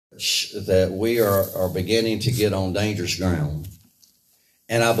church that we are beginning to get on dangerous ground.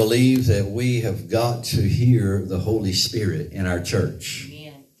 And I believe that we have got to hear the Holy Spirit in our church.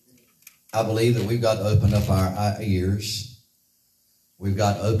 Amen. I believe that we've got to open up our ears. We've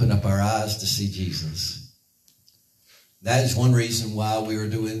got to open up our eyes to see Jesus. That is one reason why we are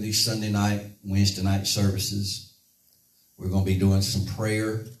doing these Sunday night, Wednesday night services. We're going to be doing some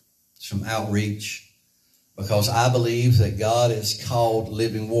prayer, some outreach, because I believe that God is called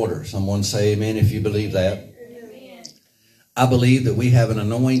living water. Someone say amen if you believe that. Amen. I believe that we have an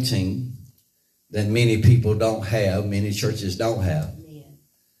anointing that many people don't have, many churches don't have. Amen.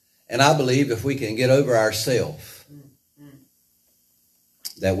 And I believe if we can get over ourselves,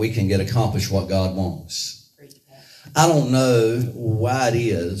 that we can get accomplished what God wants. I don't know why it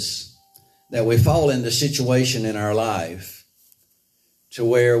is that we fall into a situation in our life to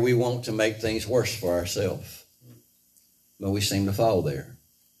where we want to make things worse for ourselves. But we seem to fall there.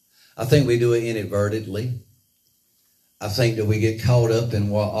 I think we do it inadvertently. I think that we get caught up in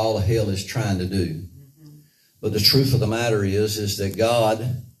what all of hell is trying to do. But the truth of the matter is that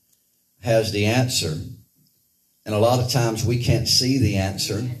God has the answer. And a lot of times we can't see the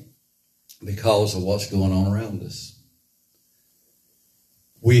answer because of what's going on around us.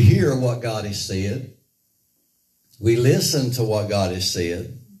 We hear what God has said. We listen to what God has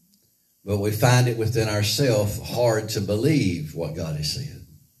said, but we find it within ourselves hard to believe what God has said.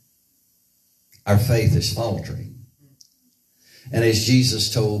 Our faith is faltering. And as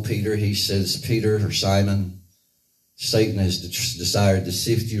Jesus told Peter, he says, Peter or Simon, Satan has desired to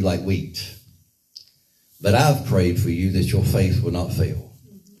sift you like wheat. But I've prayed for you that your faith will not fail.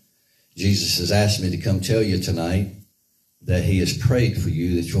 Jesus has asked me to come tell you tonight that he has prayed for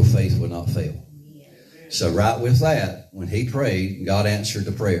you that your faith will not fail. So right with that, when he prayed, God answered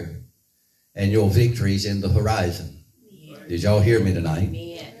the prayer. And your victory's in the horizon. Did y'all hear me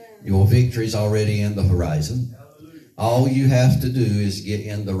tonight? Your victory's already in the horizon. All you have to do is get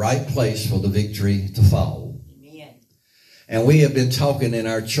in the right place for the victory to fall. And we have been talking in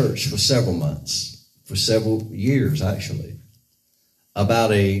our church for several months, for several years actually,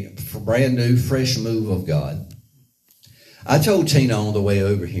 about a brand new, fresh move of God. I told Tina on the way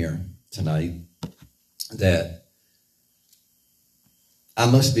over here tonight that I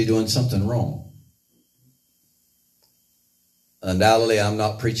must be doing something wrong. Undoubtedly, I'm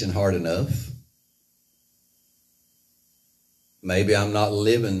not preaching hard enough. Maybe I'm not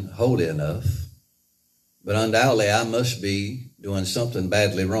living holy enough. But undoubtedly, I must be doing something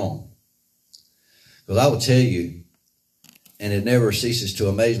badly wrong. Because I will tell you, and it never ceases to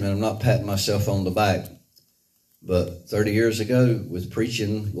amaze me, I'm not patting myself on the back, but 30 years ago, with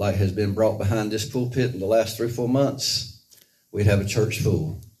preaching like has been brought behind this pulpit in the last 3 or 4 months, we'd have a church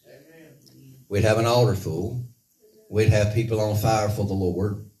full. Amen. We'd have an altar full. We'd have people on fire for the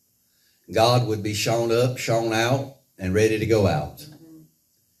Lord. God would be shown up, shown out, and ready to go out.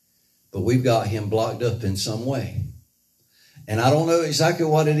 But we've got him blocked up in some way. And I don't know exactly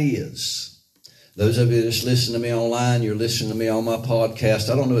what it is. Those of you that's listening to me online, you're listening to me on my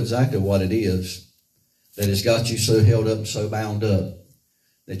podcast, I don't know exactly what it is that has got you so held up and so bound up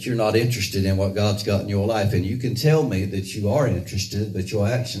that you're not interested in what God's got in your life. And you can tell me that you are interested, but your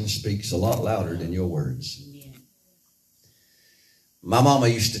action speaks a lot louder than your words. My mama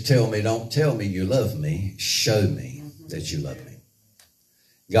used to tell me, don't tell me you love me, show me that you love me.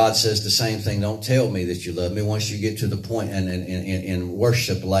 God says the same thing, don't tell me that you love me. Once you get to the point in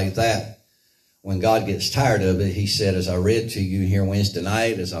worship like that, when God gets tired of it, he said, as I read to you here Wednesday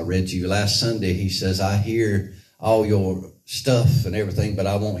night, as I read to you last Sunday, he says, I hear all your stuff and everything, but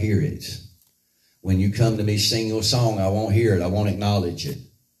I won't hear it. When you come to me sing your song, I won't hear it. I won't acknowledge it.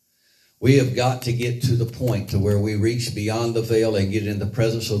 We have got to get to the point to where we reach beyond the veil and get in the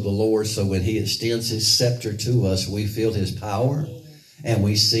presence of the Lord, so when he extends his scepter to us, we feel his power and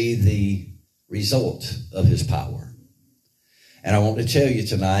we see the result of his power. And I want to tell you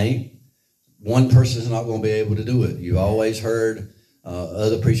tonight, one person is not going to be able to do it. You've always heard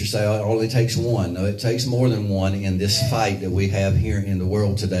other preachers say, oh, it only takes one. No, it takes more than one in this fight that we have here in the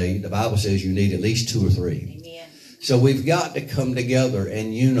world today. The Bible says you need at least 2 or 3. Amen. So we've got to come together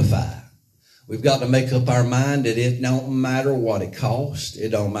and unify. We've got to make up our mind that it don't matter what it costs. It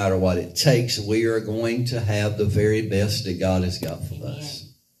don't matter what it takes. We are going to have the very best that God has got for us.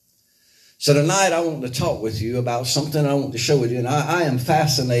 So tonight I want to talk with you about something I want to show with you. And I am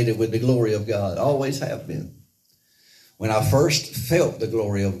fascinated with the glory of God. Always have been. When I first felt the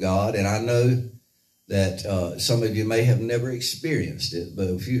glory of God, and I know that some of you may have never experienced it, but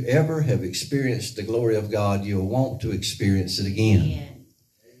if you ever have experienced the glory of God, you'll want to experience it again. Amen.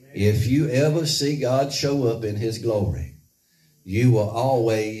 If you ever see God show up in his glory, you will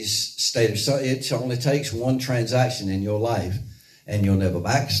always stay there. So it only takes one transaction in your life, and you'll never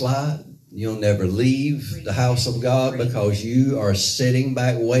backslide. You'll never leave the house of God, because you are sitting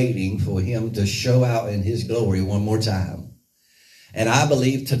back waiting for him to show out in his glory one more time. And I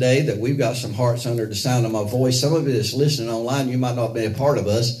believe today that we've got some hearts under the sound of my voice. Some of it is listening online. You might not be a part of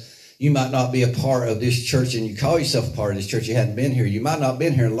us. You might not be a part of this church, and you call yourself a part of this church. You hadn't been here. You might not have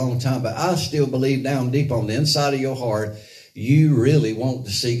been here in a long time, but I still believe down deep on the inside of your heart, you really want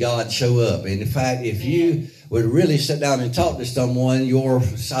to see God show up. And in fact, if you would really sit down and talk to someone,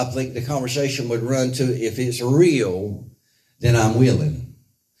 I think the conversation would run to, if it's real, then I'm willing.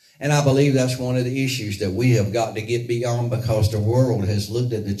 And I believe that's one of the issues that we have got to get beyond, because the world has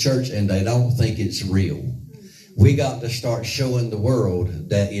looked at the church and they don't think it's real. We got to start showing the world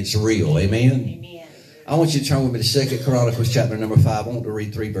that it's real. Amen? Amen. I want you to turn with me to 2 Chronicles chapter number 5. I want to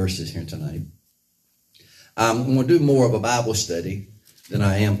read 3 verses here tonight. I'm going to do more of a Bible study than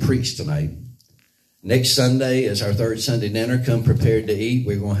I am preach tonight. Next Sunday is our third Sunday dinner. Come prepared to eat.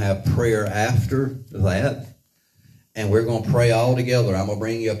 We're going to have prayer after that. And we're going to pray all together. I'm going to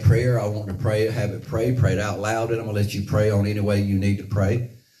bring you a prayer. I want to pray, have it prayed out loud. And I'm going to let you pray on any way you need to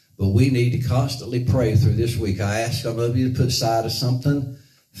pray. But we need to constantly pray through this week. I ask some of you to put aside something,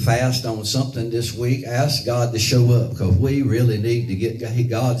 fast on something this week. Ask God to show up, because we really need to get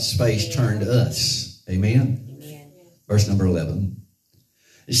God's face turned to us. Amen? Amen. Verse number 11.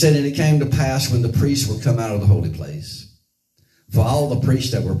 It said, and it came to pass when the priests were come out of the holy place. For all the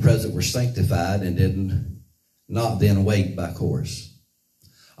priests that were present were sanctified and didn't not then wait by course.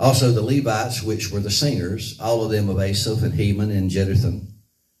 Also the Levites, which were the singers, all of them of Asaph and Heman and Jeduthun,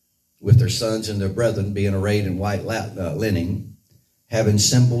 with their sons and their brethren, being arrayed in white linen, having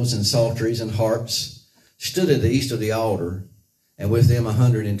cymbals and psalteries and harps, stood at the east of the altar, and with them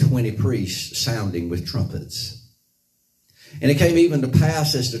 120 priests sounding with trumpets. And it came even to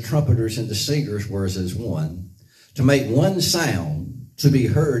pass, as the trumpeters and the singers were as one, to make one sound, to be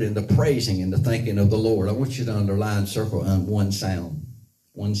heard in the praising and the thanking of the Lord. I want you to underline, circle on one sound.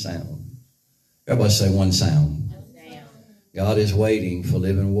 One sound. Everybody say one sound. God is waiting for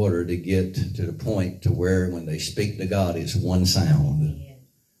living water to get to the point to where when they speak to God, it's one sound.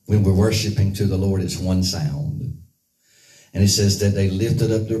 When we're worshiping to the Lord, it's one sound. And it says that they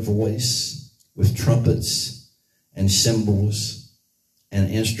lifted up their voice with trumpets and cymbals and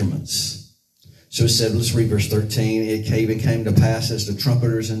instruments. So it said, let's read verse 13. It came to pass, as the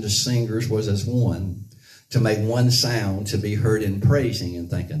trumpeters and the singers was as one, to make one sound, to be heard in praising and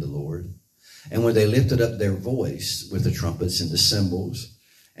thanking the Lord. And when they lifted up their voice with the trumpets and the cymbals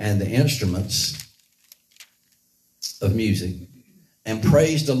and the instruments of music, and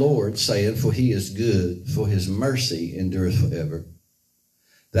praised the Lord, saying, for he is good, for his mercy endureth forever,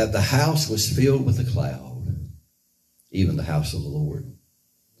 that the house was filled with a cloud, even the house of the Lord,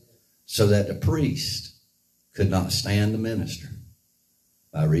 so that the priest could not stand to minister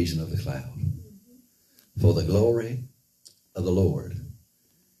by reason of the cloud. For the glory of the Lord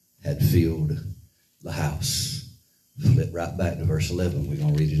had filled the house. Flip right back to verse 11. We're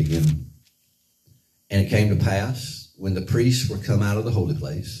going to read it again. And it came to pass, when the priests were come out of the holy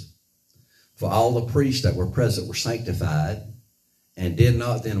place, for all the priests that were present were sanctified, and did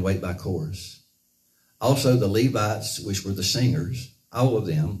not then wait by course. Also the Levites, which were the singers, all of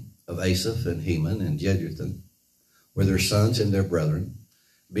them, of Asaph and Heman and Jeduthun, were their sons and their brethren,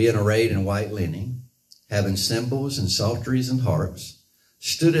 being arrayed in white linen, having cymbals and psalteries and harps,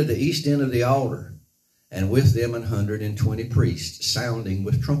 stood at the east end of the altar, and with them 120 priests, sounding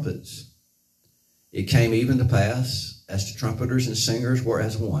with trumpets. It came even to pass, as the trumpeters and singers were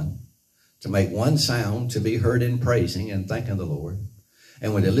as one, to make one sound, to be heard in praising and thanking the Lord.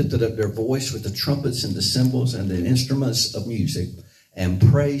 And when they lifted up their voice with the trumpets and the cymbals and the instruments of music, and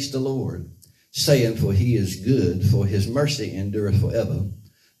praised the Lord, saying, for he is good, for his mercy endureth forever,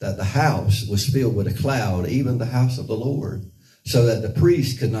 that the house was filled with a cloud, even the house of the Lord, so that the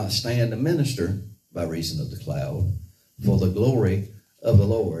priest could not stand to minister by reason of the cloud, for the glory of the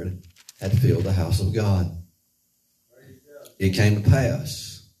Lord had filled the house of God. It came to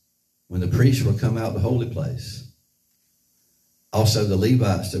pass, when the priests were come out of the holy place, also the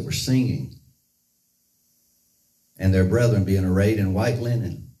Levites that were singing, and their brethren being arrayed in white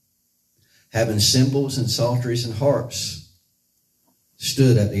linen, having cymbals and psalteries and harps,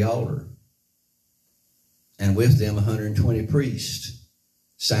 stood at the altar, and with them 120 priests,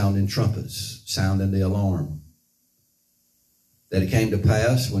 sounding trumpets, sounding the alarm. That it came to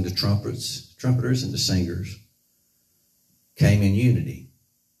pass, when the trumpeters and the singers came in unity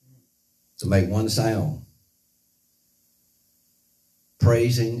to make one sound,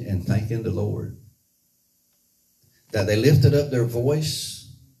 praising and thanking the Lord, that they lifted up their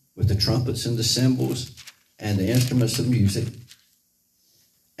voice with the trumpets and the cymbals and the instruments of music.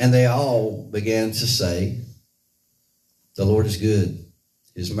 And they all began to say, the Lord is good.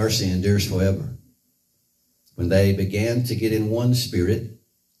 His mercy endures forever. When they began to get in one spirit,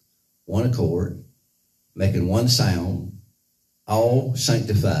 one accord, making one sound, all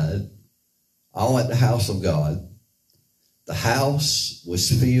sanctified, all at the house of God, the house was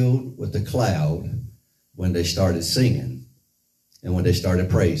filled with the cloud when they started singing and when they started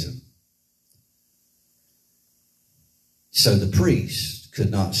praising. So the priest could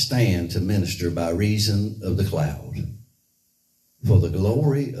not stand to minister by reason of the cloud, for the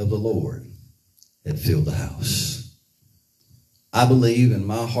glory of the Lord had filled the house. I believe in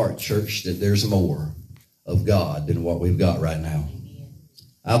my heart, church, that there's more of God than what we've got right now.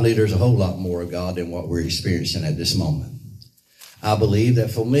 I believe there's a whole lot more of God than what we're experiencing at this moment. I believe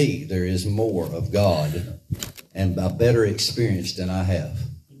that for me, there is more of God and a better experience than I have.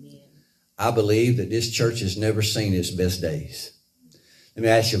 I believe that this church has never seen its best days. Let me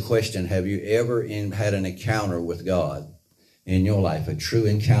ask you a question. Have you ever had an encounter with God in your life, a true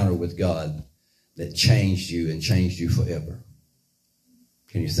encounter with God that changed you and changed you forever?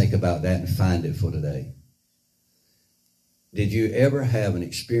 Can you think about that and find it for today? Did you ever have an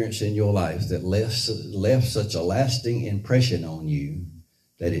experience in your life that left such a lasting impression on you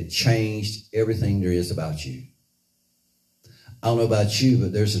that it changed everything there is about you? I don't know about you,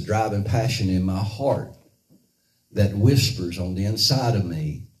 but there's a driving passion in my heart that whispers on the inside of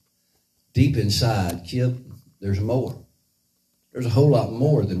me, deep inside, Kip, there's more. There's a whole lot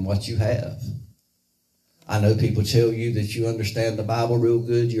more than what you have. I know people tell you that you understand the Bible real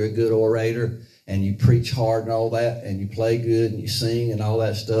good, you're a good orator, and you preach hard and all that, and you play good and you sing and all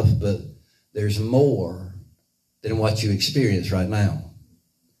that stuff, but there's more than what you experience right now.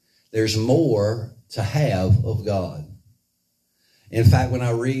 There's more to have of God. In fact, when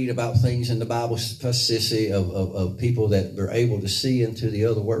I read about things in the Bible, Sissy, of people that were able to see into the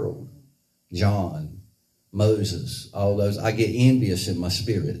other world, John, Moses, all those, I get envious in my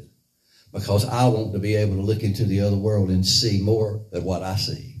spirit because I want to be able to look into the other world and see more of what I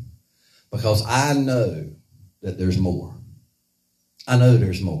see. Because I know that there's more. I know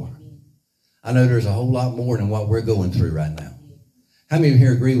there's more. I know there's a whole lot more than what we're going through right now. How many of you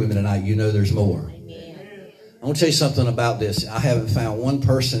here agree with me tonight? You know there's more. I want to tell you something about this. I haven't found one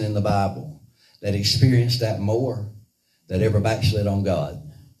person in the Bible that experienced that more that ever backslid on God.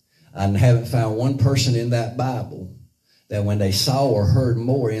 I haven't found one person in that Bible that when they saw or heard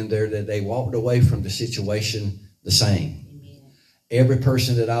more in there that they walked away from the situation the same. Every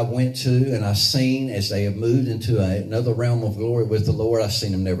person that I've went to and I've seen as they have moved into another realm of glory with the Lord, I've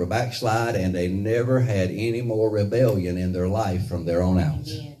seen them never backslide, and they never had any more rebellion in their life from there on out.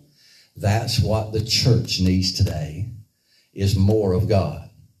 Amen. That's what the church needs today, is more of God.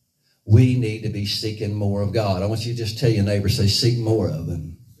 We need to be seeking more of God. I want you to just tell your neighbor, say, seek more of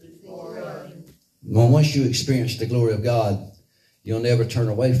Him. Well, once you experience the glory of God, you'll never turn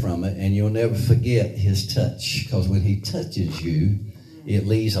away from it, and you'll never forget His touch, because when He touches you, it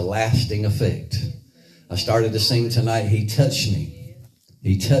leaves a lasting effect. I started to sing tonight, He touched me.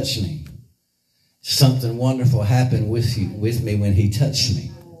 He touched me. Something wonderful happened with me when He touched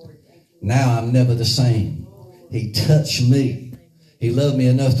me. Now I'm never the same. He touched me. He loved me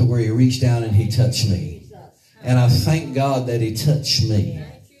enough to where He reached down and He touched me. And I thank God that He touched me.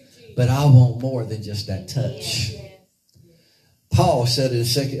 But I want more than just that touch. Paul said in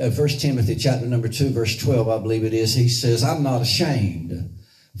 1 Timothy chapter number 2, verse 12, I believe it is, he says, I'm not ashamed,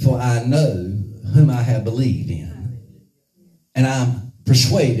 for I know whom I have believed in. And I'm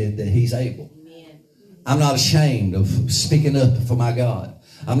persuaded that He's able. I'm not ashamed of speaking up for my God.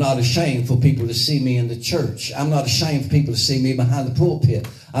 I'm not ashamed for people to see me in the church. I'm not ashamed for people to see me behind the pulpit.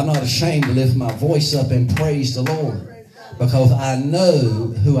 I'm not ashamed to lift my voice up and praise the Lord, because I know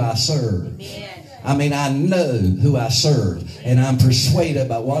who I serve. I mean, I know who I serve, and I'm persuaded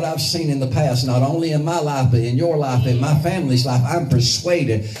by what I've seen in the past, not only in my life, but in your life, in my family's life. I'm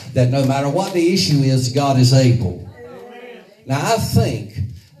persuaded that no matter what the issue is, God is able. Now, I think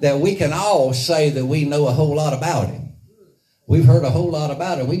that we can all say that we know a whole lot about Him. We've heard a whole lot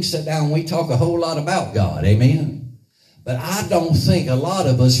about it. We can sit down and we talk a whole lot about God. Amen. But I don't think a lot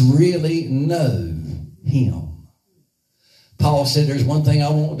of us really know Him. Paul said, there's one thing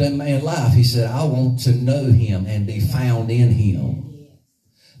I want in life. He said, I want to know Him and be found in Him.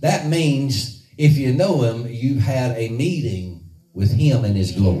 That means if you know Him, you've had a meeting with Him in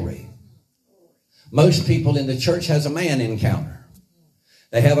His glory. Most people in the church has a man encounter.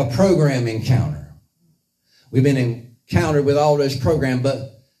 They have a program encounter. We've been encountered with all those programs,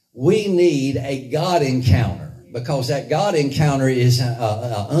 but we need a God encounter. because that God encounter is an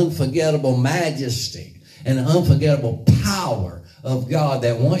unforgettable majesty and an unforgettable power of God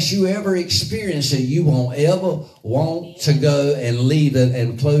that once you ever experience it, you won't ever want to go and leave it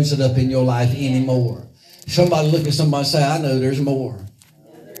and close it up in your life anymore. Somebody look at somebody and say, I know there's more.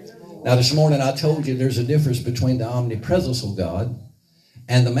 Now this morning I told you there's a difference between the omnipresence of God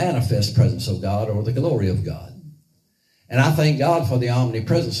and the manifest presence of God, or the glory of God. And I thank God for the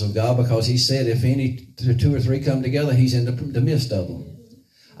omnipresence of God, because he said if any two or three come together, he's in the midst of them.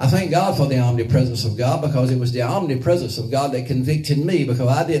 I thank God for the omnipresence of God, because it was the omnipresence of God that convicted me, because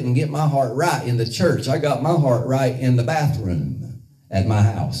I didn't get my heart right in the church. I got my heart right in the bathroom at my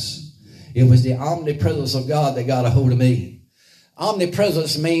house. It was the omnipresence of God that got a hold of me.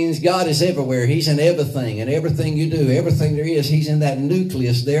 Omnipresence means God is everywhere. He's in everything, and everything you do, everything there is, he's in that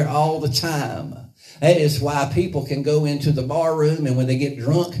nucleus there all the time. That is why people can go into the bar room, and when they get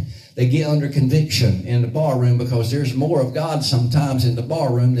drunk, they get under conviction in the bar room, because there's more of God sometimes in the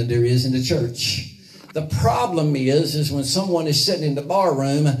bar room than there is in the church. The problem is when someone is sitting in the bar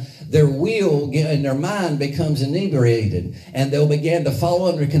room, their will and their mind becomes inebriated, and they'll begin to fall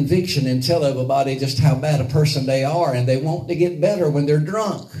under conviction and tell everybody just how bad a person they are, and they want to get better when they're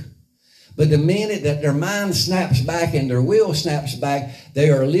drunk. But the minute that their mind snaps back and their will snaps back, they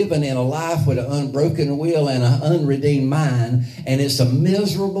are living in a life with an unbroken will and an unredeemed mind. And it's a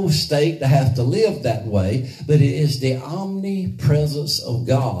miserable state to have to live that way. But it is the omnipresence of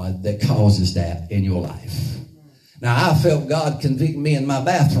God that causes that in your life. Now, I felt God convict me in my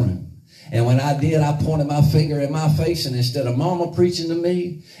bathroom. And when I did, I pointed my finger in my face, and instead of mama preaching to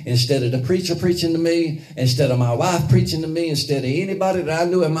me, instead of the preacher preaching to me, instead of my wife preaching to me, instead of anybody that I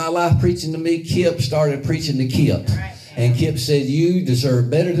knew in my life preaching to me, Kip started preaching to Kip. And Kip said, you deserve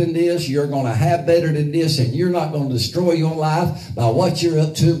better than this. You're going to have better than this, and you're not going to destroy your life by what you're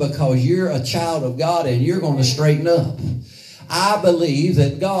up to, because you're a child of God and you're going to straighten up. I believe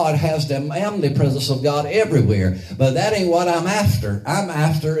that God has the omnipresence of God everywhere, but that ain't what I'm after. I'm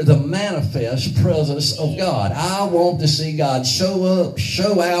after the manifest presence of God. I want to see God show up,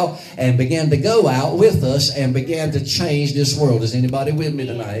 show out, and begin to go out with us and begin to change this world. Is anybody with me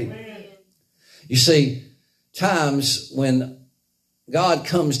tonight? You see, times when God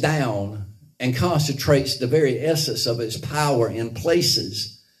comes down and concentrates the very essence of his power in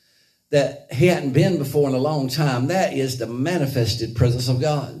places that he hadn't been before in a long time, that is the manifested presence of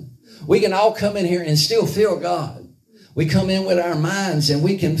God. We can all come in here and still feel God. We come in with our minds, and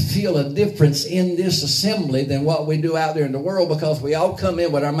we can feel a difference in this assembly than what we do out there in the world, because we all come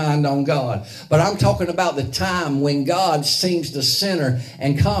in with our mind on God. But I'm talking about the time when God seems to center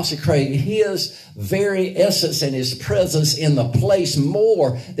and consecrate his very essence and his presence in the place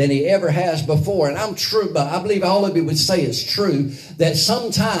more than he ever has before. And I'm true, but I believe all of you would say it's true, that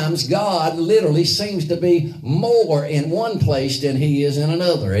sometimes God literally seems to be more in one place than he is in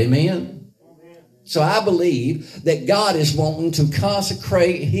another. Amen? So I believe that God is wanting to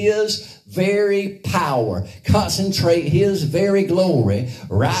consecrate his very power, concentrate his very glory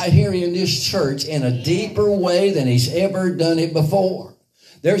right here in this church in a deeper way than he's ever done it before.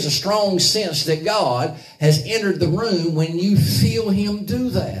 There's a strong sense that God has entered the room when you feel him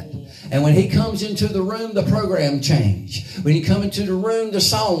do that. And when he comes into the room, the program change. When you come into the room, the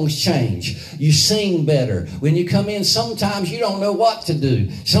songs change. You sing better. When you come in, sometimes you don't know what to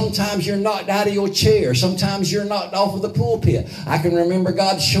do. Sometimes you're knocked out of your chair. Sometimes you're knocked off of the pulpit. I can remember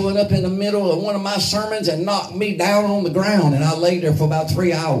God showing up in the middle of one of my sermons and knocked me down on the ground, and I laid there for about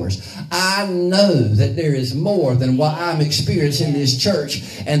 3 hours. I know that there is more than what I'm experiencing in this church.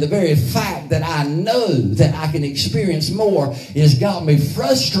 And the very fact that I know that I can experience more has got me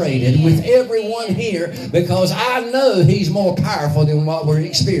frustrated with everyone here, because I know he's more powerful than what we're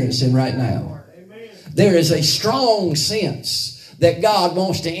experiencing right now. There is a strong sense that God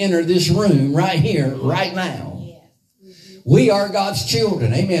wants to enter this room right here, right now. We are God's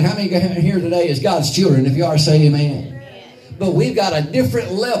children. Amen. How many here today is God's children? If you are, say amen. But we've got a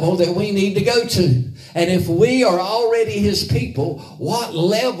different level that we need to go to. And if we are already his people, what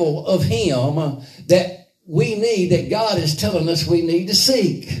level of him that we need, that God is telling us we need to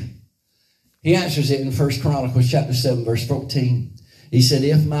seek? He answers it in 1 Chronicles chapter 7, verse 14. He said,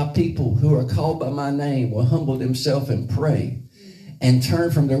 if my people who are called by my name will humble themselves and pray and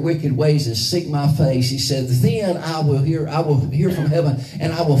turn from their wicked ways and seek my face, he said, then I will hear from heaven,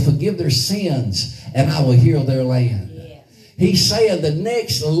 and I will forgive their sins, and I will heal their land. He's saying the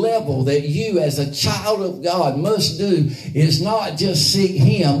next level that you as a child of God must do is not just seek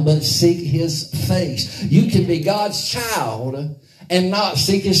him, but seek his face. You can be God's child and not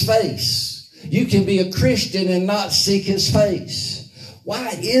seek his face. You can be a Christian and not seek his face.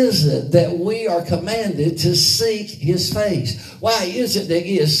 Why is it that we are commanded to seek His face? Why is it that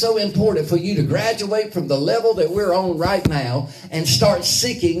it is so important for you to graduate from the level that we're on right now and start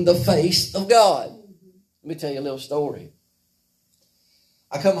seeking the face of God? Let me tell you a little story.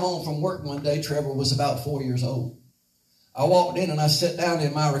 I come home from work one day. Trevor was about 4 years old. I walked in and I sat down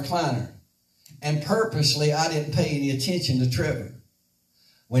in my recliner. And purposely, I didn't pay any attention to Trevor.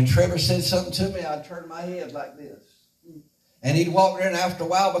 When Trevor said something to me, I'd turn my head like this. And he'd walk in after a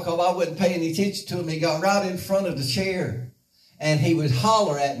while because I wouldn't pay any attention to him. He got right in front of the chair. And he would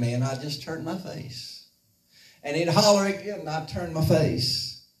holler at me, and I'd just turn my face. And he'd holler again, and I'd turn my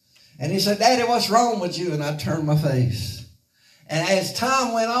face. And he said, Daddy, what's wrong with you? And I'd turn my face. And as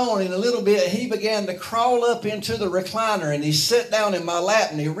time went on, in a little bit, he began to crawl up into the recliner, and he sat down in my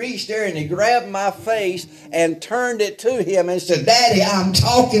lap, and he reached there, and he grabbed my face and turned it to him and said, Daddy, I'm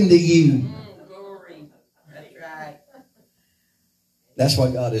talking to you. Glory. That's right. That's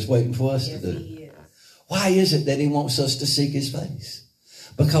what God is waiting for us to do. Why is it that He wants us to seek His face?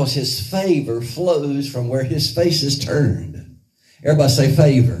 Because His favor flows from where His face is turned. Everybody say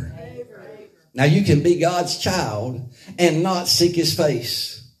favor. Now, you can be God's child and not seek His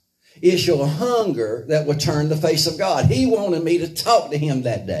face. It's your hunger that will turn the face of God. He wanted me to talk to Him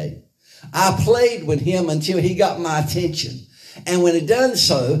that day. I played with Him until He got my attention. And when He done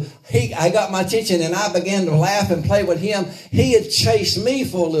so, I got my attention and I began to laugh and play with Him. He had chased me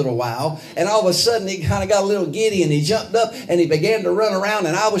for a little while, and all of a sudden he kind of got a little giddy and he jumped up and he began to run around,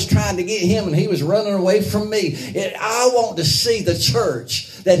 and I was trying to get him and he was running away from me. I want to see the church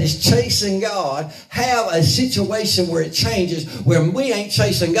that is chasing God have a situation where it changes, where we ain't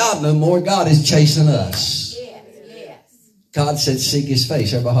chasing God no more. God is chasing us. Yes. God said, seek His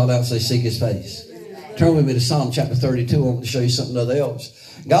face. Everybody hold out and say, seek His face. Turn with me to Psalm chapter 32. I want to show you something else.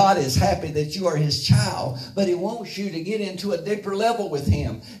 God is happy that you are His child, but He wants you to get into a deeper level with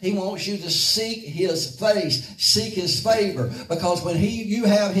Him. He wants you to seek His face, seek His favor, because when you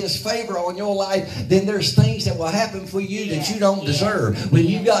have His favor on your life, then there's things that will happen for you that you don't deserve. When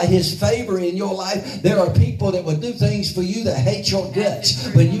you got His favor in your life, there are people that will do things for you that hate your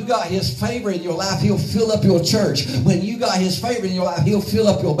guts. When you got His favor in your life, He'll fill up your church. When you got His favor in your life, He'll fill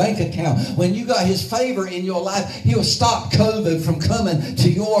up your bank account. When you got His favor in your life, He'll stop COVID from coming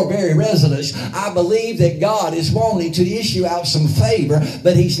to your very residence. I believe that God is wanting to issue out some favor,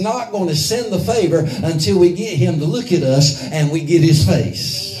 but He's not going to send the favor until we get Him to look at us and we get His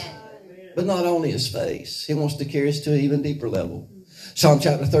face. But not only His face, He wants to carry us to an even deeper level. Psalm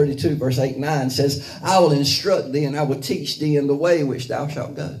chapter 32 verse 8 and 9 says, I will instruct thee and I will teach thee in the way which thou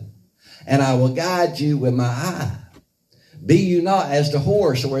shalt go, and I will guide you with my eye. Be you not as the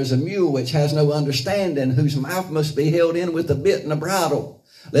horse or as a mule which has no understanding, whose mouth must be held in with a bit and a bridle,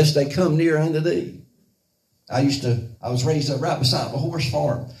 lest they come near unto thee. I was raised up right beside a horse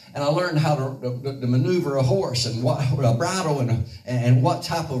farm, and I learned how to maneuver a horse and what a bridle and what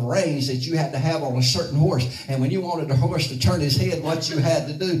type of reins that you had to have on a certain horse. And when you wanted the horse to turn his head, what you had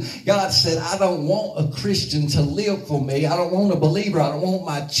to do. God said, I don't want a Christian to live for me. I don't want a believer. I don't want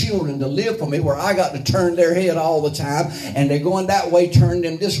my children to live for me where I got to turn their head all the time, and they're going that way, turn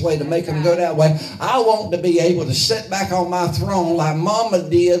them this way to make them go that way. I want to be able to sit back on my throne like Mama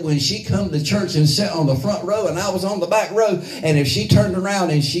did when she come to church and sat on the front row and I was on the back row, and if she turned around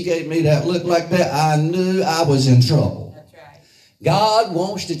and she gave me that look like that, I knew I was in trouble. That's right. God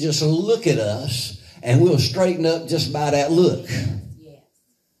wants to just look at us and we'll straighten up just by that look.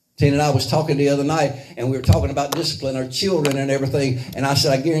 Tina and I was talking the other night, and we were talking about discipline, our children and everything. And I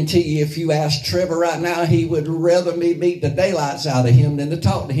said, I guarantee you, if you ask Trevor right now, he would rather me beat the daylights out of him than to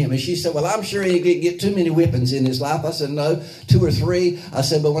talk to him. And she said, well, I'm sure he could get too many whippings in his life. I said, no, 2 or 3. I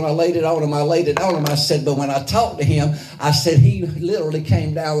said, but when I laid it on him, I said, but when I talked to him, I said, he literally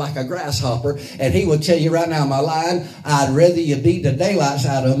came down like a grasshopper. And he would tell you right now, my line, I'd rather you beat the daylights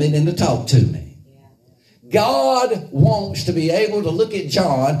out of me than to talk to me. God wants to be able to look at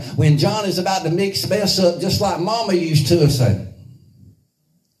John when John is about to mess up just like Mama used to say.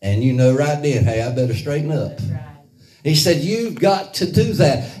 And you know right then, hey, I better straighten up. That's right. He said, you've got to do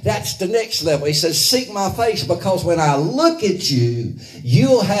that. That's the next level. He says, seek my face, because when I look at you,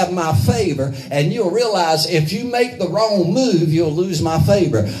 you'll have my favor, and you'll realize if you make the wrong move, you'll lose my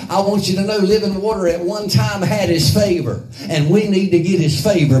favor. I want you to know Living Water at one time had His favor, and we need to get His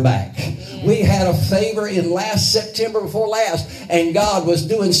favor back. We had a favor in last September before last, and God was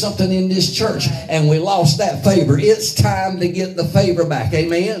doing something in this church, and we lost that favor. It's time to get the favor back.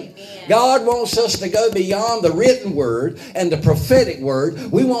 Amen? God wants us to go beyond the written word and the prophetic word.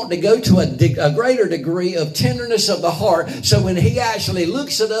 We want to go to a greater degree of tenderness of the heart, so when He actually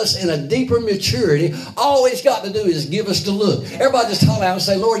looks at us in a deeper maturity, all He's got to do is give us the look. Everybody just holler out and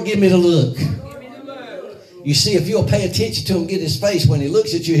say, Lord, give me the look. You see, if you'll pay attention to Him, get His face, when He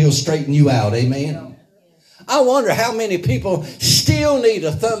looks at you, He'll straighten you out. Amen. I wonder how many people still need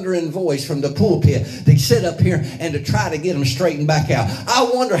a thundering voice from the pulpit to sit up here and to try to get them straightened back out. I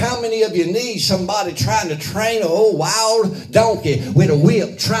wonder how many of you need somebody trying to train an old wild donkey with a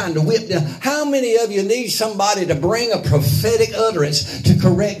whip, trying to whip them. How many of you need somebody to bring a prophetic utterance to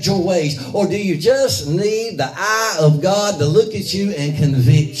correct your ways? Or do you just need the eye of God to look at you and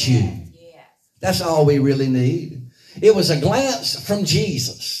convict you? That's all we really need. It was a glance from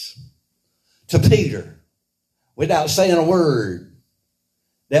Jesus to Peter, without saying a word,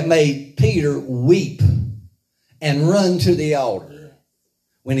 that made Peter weep and run to the altar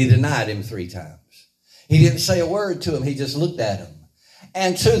when he denied Him 3 times. He didn't say a word to him. He just looked at him.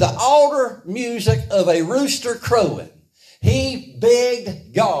 And to the altar music of a rooster crowing, he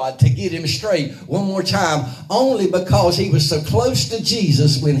begged God to get him straight one more time, only because he was so close to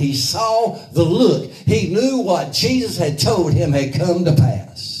Jesus. When he saw the look, he knew what Jesus had told him had come to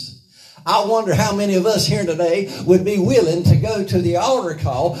pass. I wonder how many of us here today would be willing to go to the altar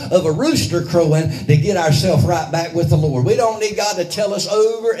call of a rooster crowing to get ourselves right back with the Lord. We don't need God to tell us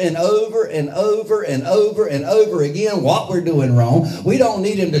over and over and over and over and over again what we're doing wrong. We don't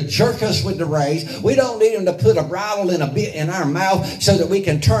need Him to jerk us with the reins. We don't need Him to put a bridle and a bit in our mouth so that we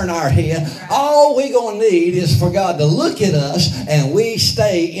can turn our head. All we're going to need is for God to look at us and we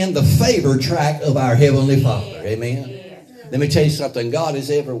stay in the favor track of our Heavenly Father. Amen. Let me tell you something. God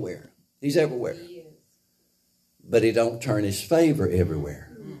is everywhere. He's everywhere. But He don't turn His favor everywhere.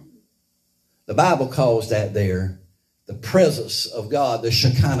 The Bible calls that there the presence of God, the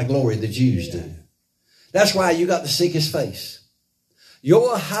Shekinah glory the Jews do. That's why you got to seek His face.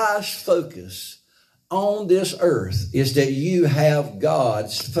 Your highest focus on this earth is that you have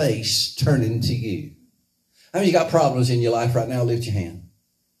God's face turning to you. How many of you got problems in your life right now? Lift your hand.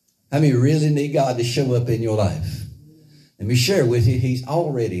 How many really need God to show up in your life? Let me share with you, He's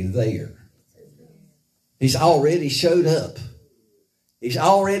already there. He's already showed up. He's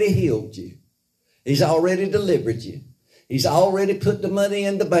already healed you. He's already delivered you. He's already put the money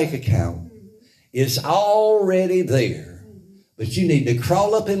in the bank account. It's already there. But you need to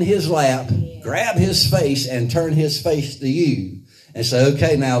crawl up in His lap, grab His face, and turn His face to you and say,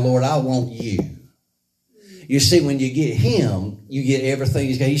 okay, now, Lord, I want you. You see, when you get Him, you get everything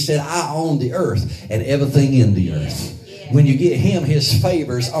He's got. He said, I own the earth and everything in the earth. When you get Him, His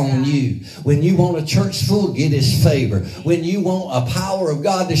favor's on you. When you want a church full, get His favor. When you want a power of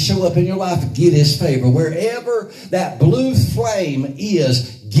God to show up in your life, get His favor. Wherever that blue flame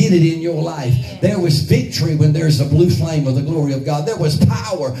is, get it in your life. There was victory when there's a blue flame of the glory of God. There was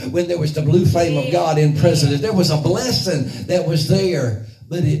power when there was the blue flame of God in presence. There was a blessing that was there.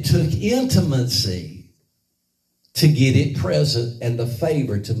 But it took intimacy to get it present and the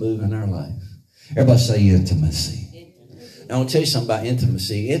favor to move in our life. Everybody say intimacy. I want to tell you something about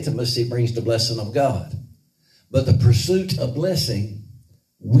intimacy. Intimacy brings the blessing of God. But the pursuit of blessing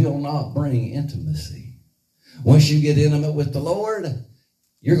will not bring intimacy. Once you get intimate with the Lord,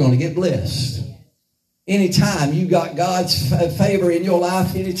 you're going to get blessed. Anytime you got God's favor in your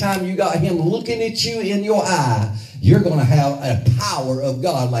life, anytime you got Him looking at you in your eye, you're going to have a power of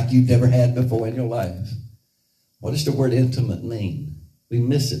God like you've never had before in your life. What does the word intimate mean? We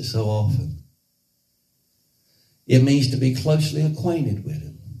miss it so often. It means to be closely acquainted with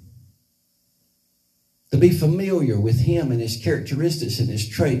Him. To be familiar with Him and His characteristics and His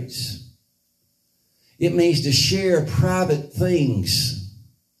traits. It means to share private things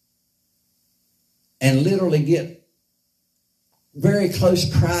and literally get very close,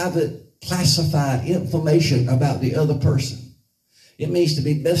 private, classified information about the other person. It means to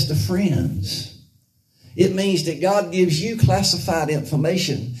be best of friends. It means that God gives you classified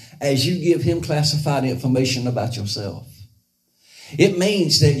information as you give Him classified information about yourself. It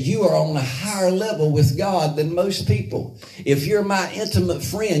means that you are on a higher level with God than most people. If you're my intimate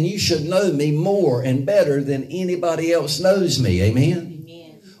friend, you should know me more and better than anybody else knows me. Amen?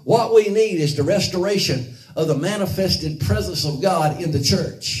 Amen. What we need is the restoration of the manifested presence of God in the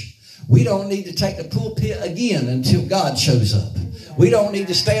church. We don't need to take the pulpit again until God shows up. We don't need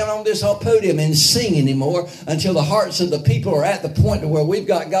to stand on this whole podium and sing anymore until the hearts of the people are at the point where we've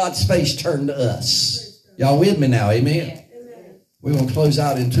got God's face turned to us. Y'all with me now? Amen? We're going to close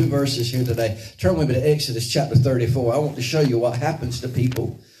out in 2 verses here today. Turn with me to Exodus chapter 34. I want to show you what happens to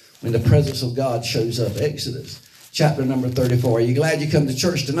people when the presence of God shows up. Exodus chapter number 34. Are you glad you come to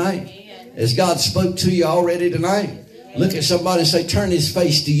church tonight? Has God spoke to you already tonight? Look at somebody and say, turn his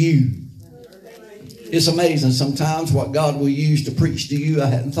face to you. It's amazing sometimes what God will use to preach to you. I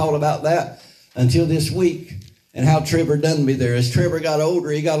hadn't thought about that until this week, and how Trevor done me there. As Trevor got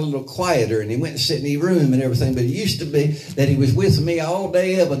older, he got a little quieter, and he went and sit in his room and everything. But it used to be that he was with me all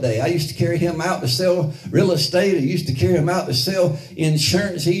day, every day. I used to carry him out to sell real estate. I used to carry him out to sell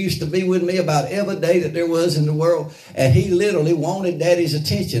insurance. He used to be with me about every day that there was in the world. And he literally wanted Daddy's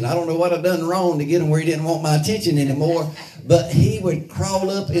attention. I don't know what I done wrong to get him where he didn't want my attention anymore. But he would crawl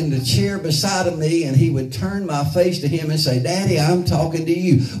up in the chair beside of me, and he would turn my face to him and say, Daddy, I'm talking to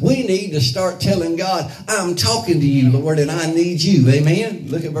you. We need to start telling God, I'm talking to you, Lord, and I need you. Amen.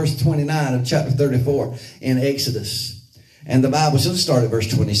 Look at verse 29 of chapter 34 in Exodus. And the Bible says, let's start at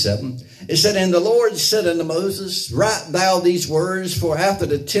verse 27. It said, and the Lord said unto Moses, write thou these words, for after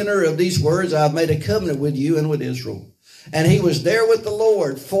the tenor of these words I have made a covenant with you and with Israel. And he was there with the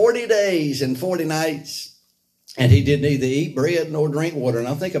Lord 40 days and 40 nights. And he did neither eat bread nor drink water. And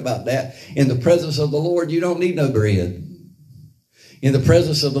I think about that. In the presence of the Lord, you don't need no bread. In the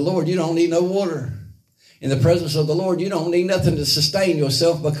presence of the Lord, you don't need no water. In the presence of the Lord, you don't need nothing to sustain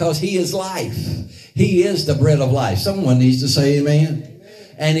yourself, because he is life. He is the bread of life. Someone needs to say amen.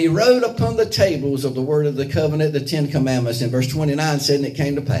 And he wrote upon the tables of the word of the covenant, the 10 commandments. And verse 29 said, and it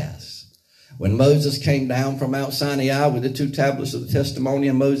came to pass, when Moses came down from Mount Sinai with the 2 tablets of the testimony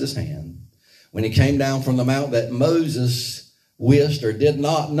in Moses' hand, when he came down from the mount, that Moses wist or did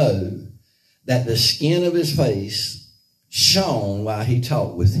not know that the skin of his face shone while he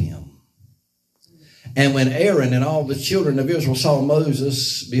talked with him. And when Aaron and all the children of Israel saw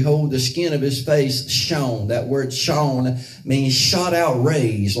Moses, behold, the skin of his face shone. That word shone means shot out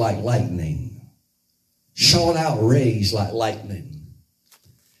rays like lightning. Shot out rays like lightning.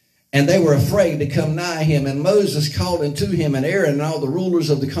 And they were afraid to come nigh him. And Moses called unto him, and Aaron and all the rulers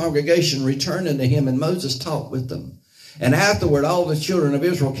of the congregation returned unto him, and Moses talked with them. And afterward all the children of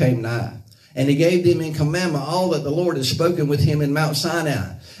Israel came nigh. And he gave them in commandment all that the Lord had spoken with him in Mount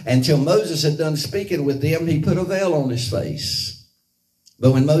Sinai. Until Moses had done speaking with them, he put a veil on his face.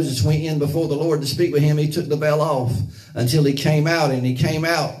 But when Moses went in before the Lord to speak with him, he took the veil off until he came out. And he came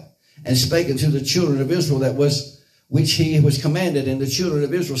out and spake unto the children of Israel which he was commanded. And the children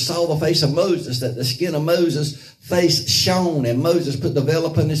of Israel saw the face of Moses, that the skin of Moses' face shone. And Moses put the veil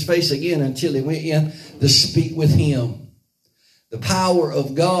upon his face again until he went in to speak with him. The power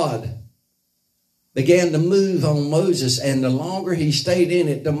of God began to move on Moses, and the longer he stayed in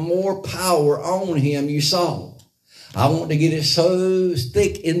it, the more power on him you saw. I want to get it so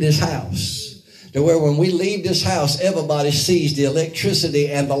thick in this house to where when we leave this house, everybody sees the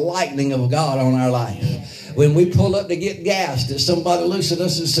electricity and the lightning of God on our life. When we pull up to get gas, that somebody looks at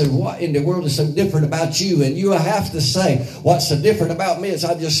us and says, what in the world is so different about you? And you have to say, what's so different about me is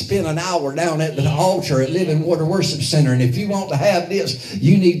I just spent an hour down at the altar at Living Water Worship Center. And if you want to have this,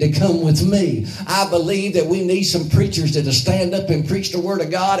 you need to come with me. I believe that we need some preachers that will stand up and preach the word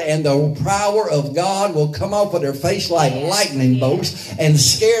of God, and the power of God will come off of their face like lightning bolts and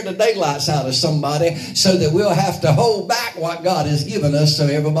scare the daylights out of somebody, so that we'll have to hold back what God has given us so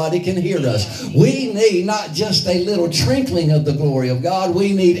everybody can hear us. We need not just a little trickling of the glory of God.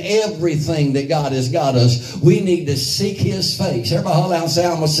 We need everything that God has got us. We need to seek his face. Everybody hold out and say,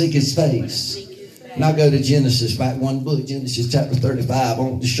 I'm going to seek his face. Now go to Genesis, back one book, Genesis chapter 35. I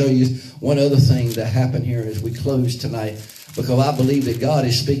want to show you one other thing that happened here as we close tonight, because I believe that God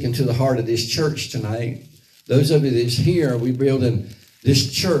is speaking to the heart of this church tonight. Those of you that's here, we're building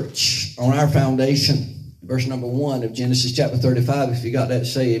this church on our foundation. Verse number 1 of Genesis chapter 35. If you got that,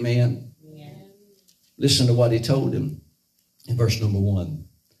 say amen. Listen to what he told him in verse number 1.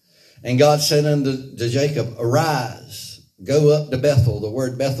 And God said unto Jacob, arise, go up to Bethel. The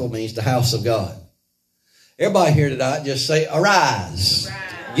word Bethel means the house of God. Everybody here tonight, just say, arise.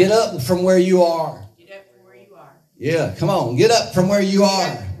 Arise. Get up from where you are. Get up from where you are. Yeah, come on. Get up from where you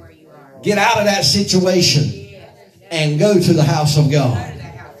are. Get out of that situation and go to the house of God.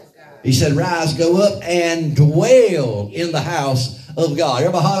 He said, rise, go up and dwell in the house of God.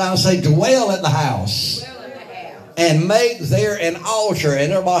 Everybody holler out and say, dwell at the house. And make there an altar.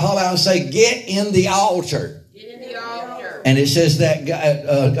 And everybody holler out and say, get in the altar. Get in the altar. And it says that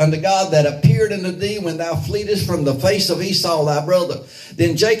unto God that appeared unto thee when thou fleetest from the face of Esau thy brother.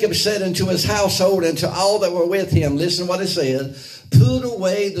 Then Jacob said unto his household and to all that were with him, listen what it says, put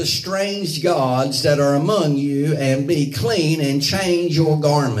away the strange gods that are among you, and be clean, and change your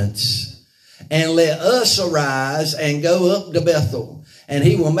garments. And let us arise and go up to Bethel, And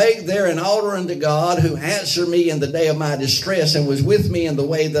he will make there an altar unto God, who answered me in the day of my distress, and was with me in the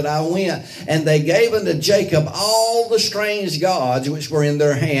way that I went. And they gave unto Jacob all the strange gods which were in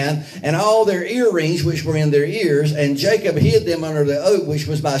their hand, and all their earrings which were in their ears. And Jacob hid them under the oak which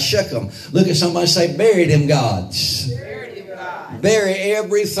was by Shechem. Look at somebody, say, bury them gods. Bury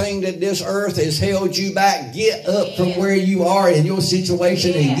everything that this earth has held you back. Get up from where you are in your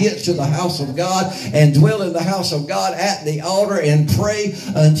situation and get to the house of God and dwell in the house of God at the altar and pray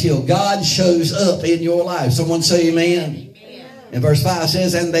until God shows up in your life. Someone say amen. And verse 5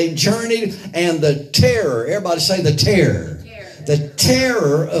 says, and they journeyed, and the terror, everybody say the terror. The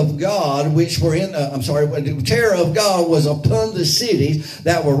terror of God which were in, the terror of God was upon the cities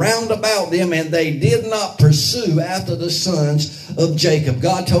that were round about them, and they did not pursue after the sons of Jacob.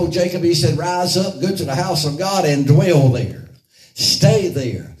 God told Jacob, he said, rise up, go to the house of God and dwell there. Stay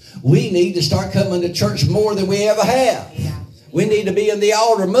there. We need to start coming to church more than we ever have. We need to be in the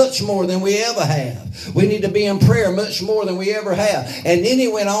altar much more than we ever have. We need to be in prayer much more than we ever have. And then he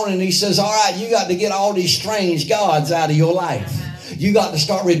went on and he says, all right, you got to get all these strange gods out of your life. You got to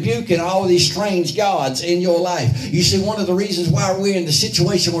start rebuking all of these strange gods in your life. You see, one of the reasons why we're in the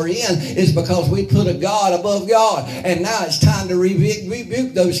situation we're in is because we put a God above God. And now it's time to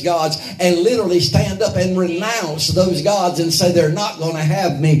rebuke those gods and literally stand up and renounce those gods and say they're not going to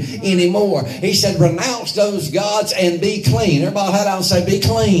have me anymore. He said, renounce those gods and be clean. Everybody head out and say, be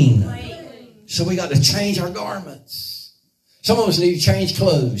clean. So we got to change our garments. Some of us need to change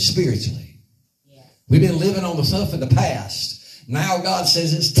clothes spiritually. We've been living on the stuff of the past. Now God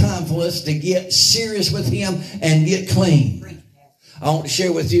says it's time for us to get serious with him and get clean. I want to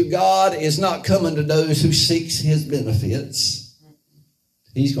share with you, God is not coming to those who seek his benefits.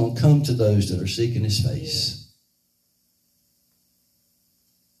 He's going to come to those that are seeking his face.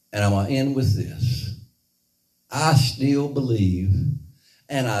 And I'm going to end with this. I still believe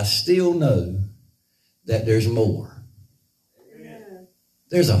and I still know that there's more.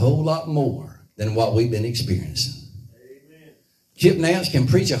 There's a whole lot more than what we've been experiencing. Chip Nance can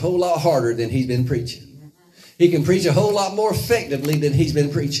preach a whole lot harder than he's been preaching. He can preach a whole lot more effectively than he's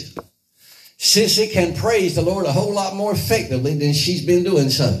been preaching. Sissy can praise the Lord a whole lot more effectively than she's been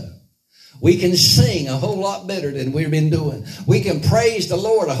doing so. We can sing a whole lot better than we've been doing. We can praise the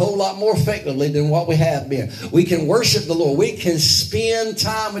Lord a whole lot more effectively than what we have been. We can worship the Lord. We can spend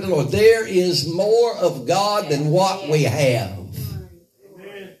time with the Lord. There is more of God than what we have.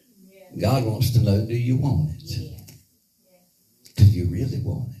 God wants to know, do you want it? Do you really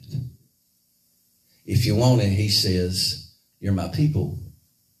want it? If you want it, he says, you're my people.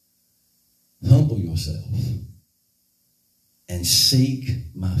 Humble yourself and seek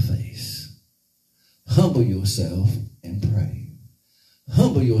my face. Humble yourself and pray.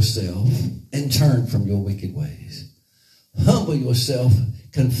 Humble yourself and turn from your wicked ways. Humble yourself,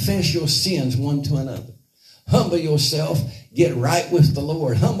 confess your sins one to another. Humble yourself, get right with the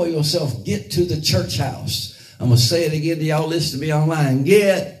Lord. Humble yourself, get to the church house. I'm going to say it again to y'all listen to me online.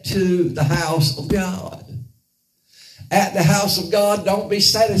 Get to the house of God. At the house of God, don't be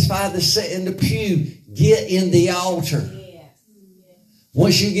satisfied to sit in the pew. Get in the altar.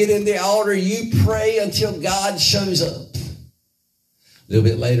 Once you get in the altar, you pray until God shows up. A little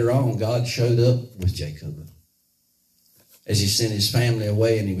bit later on, God showed up with Jacob. As he sent his family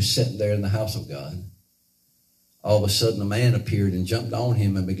away and he was sitting there in the house of God, all of a sudden a man appeared and jumped on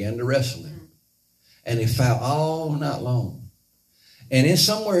him and began to wrestle him. And he fought all night long. And in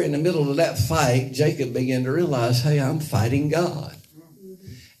somewhere in the middle of that fight, Jacob began to realize, hey, I'm fighting God.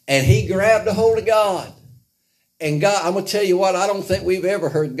 And he grabbed a hold of God. And God, I'm going to tell you what, I don't think we've ever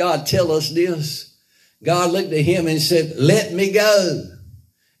heard God tell us this. God looked at him and said, let me go.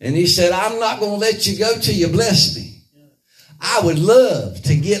 And he said, I'm not going to let you go till you bless me. I would love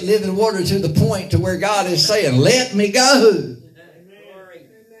to get living water to the point to where God is saying, let me go.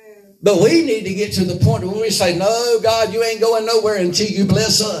 But we need to get to the point where we say, no, God, you ain't going nowhere until you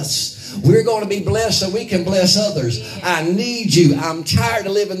bless us. We're going to be blessed so we can bless others. I need you. I'm tired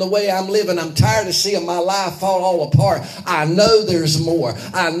of living the way I'm living. I'm tired of seeing my life fall all apart. I know there's more.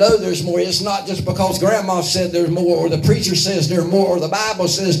 I know there's more. It's not just because grandma said there's more or the preacher says there's more or the Bible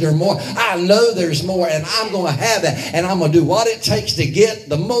says there's more. I know there's more and I'm going to have it and I'm going to do what it takes to get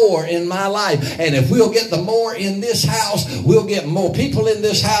the more in my life. And if we'll get the more in this house, we'll get more people in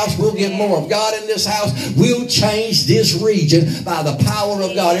this house. We'll get more of God in this house. We'll change this region by the power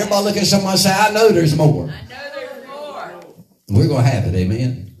of God. Everybody look at someone and say, I know there's more. I know there's more. We're going to have it.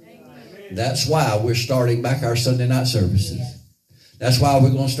 Amen. That's why we're starting back our Sunday night services. That's why we're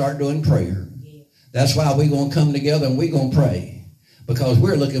going to start doing prayer. That's why we're going to come together and we're going to pray. Because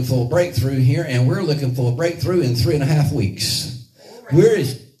we're looking for a breakthrough here and we're looking for a breakthrough in 3.5 weeks. We're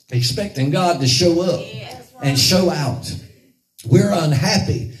expecting God to show up and show out. We're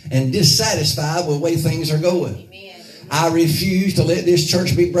unhappy and dissatisfied with the way things are going. I refuse to let this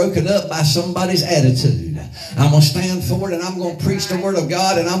church be broken up by somebody's attitude. I'm going to stand forward and I'm going to preach the Word of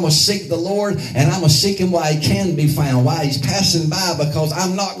God, and I'm going to seek the Lord, and I'm going to seek Him while He can be found, while He's passing by, because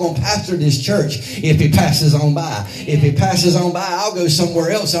I'm not going to pastor this church if He passes on by. If He passes on by, I'll go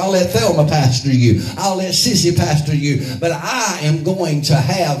somewhere else. I'll let Thelma pastor you. I'll let Sissy pastor you. But I am going to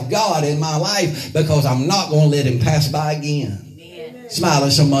have God in my life, because I'm not going to let Him pass by again. Amen. Smile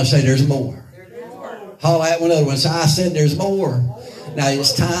at someone, say there's more. Holler at one other one. So I said there's more. Now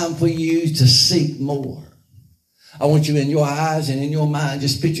it's time for you to seek more. I want you in your eyes and in your mind,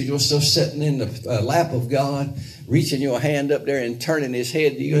 just picture yourself sitting in the lap of God, reaching your hand up there and turning His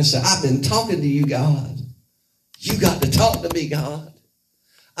head to you and say, I've been talking to you, God. You got to talk to me, God.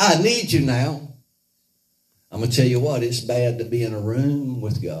 I need you now. I'm going to tell you what, it's bad to be in a room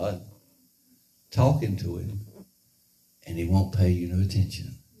with God, talking to Him, and He won't pay you no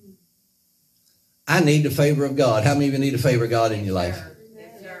attention. I need the favor of God. How many of you need the favor of God in your life?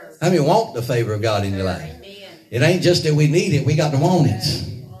 How many want the favor of God in your life? It ain't just that we need it. We got to want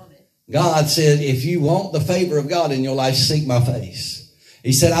it. God said, if you want the favor of God in your life, seek my face.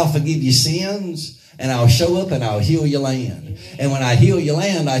 He said, I'll forgive your sins, and I'll show up and I'll heal your land. And when I heal your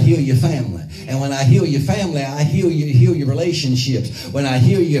land, I heal your family. And when I heal your family, I heal your relationships. When I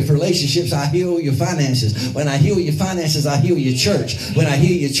heal your relationships, I heal your finances. When I heal your finances, I heal your church. When I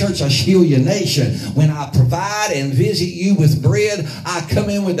heal your church, I heal your nation. When I provide and visit you with bread, I come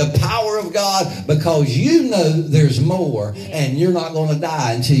in with the power of God, because you know there's more, and you're not going to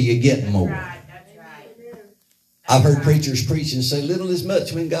die until you get more. I've heard preachers preach and say little is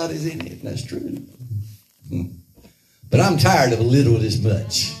much when God is in it. That's true. But I'm tired of a little is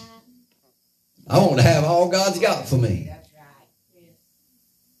much. I want to have all God's got for me.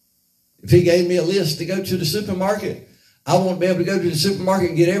 If He gave me a list to go to the supermarket, I want to be able to go to the supermarket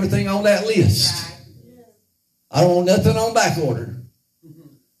and get everything on that list. I don't want nothing on back order.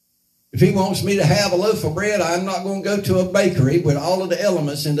 If He wants me to have a loaf of bread, I'm not going to go to a bakery with all of the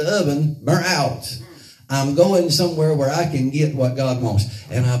elements in the oven burnt out. I'm going somewhere where I can get what God wants.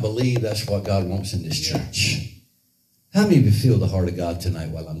 And I believe that's what God wants in this church. How many of you feel the heart of God tonight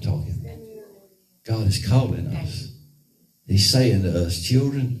while I'm talking? God is calling us. He's saying to us,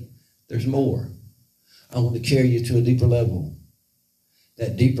 children, there's more. I want to carry you to a deeper level.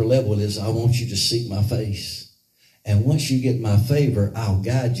 That deeper level is, I want you to seek my face. And once you get my favor, I'll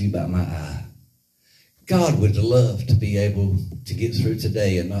guide you by my eye. God would love to be able to get through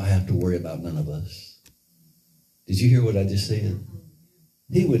today and not have to worry about none of us. Did you hear what I just said?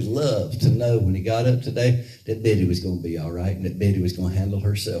 He would love to know when he got up today that Betty was going to be all right, and that Betty was going to handle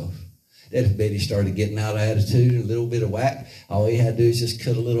herself. That if Betty started getting out of attitude and a little bit of whack, all he had to do is just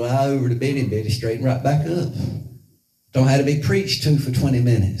cut a little eye over to Betty, and Betty straightened right back up. Don't have to be preached to for 20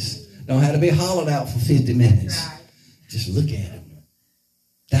 minutes. Don't have to be hollered out for 50 minutes. Just look at him.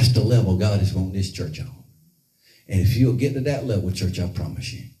 That's the level God is wanting this church on. And if you'll get to that level, church, I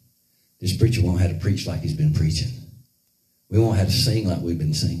promise you, this preacher won't have to preach like he's been preaching. We won't have to sing like we've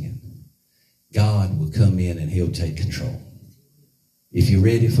been singing. God will come in and he'll take control. If you're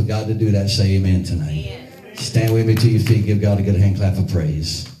ready for God to do that, say amen tonight. Amen. Stand with me to your feet. Give God a good hand clap of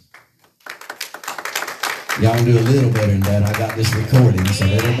praise. Y'all can do a little better than that. I got this recording so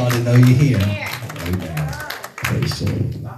let everybody know you're here. Amen. Praise the Lord.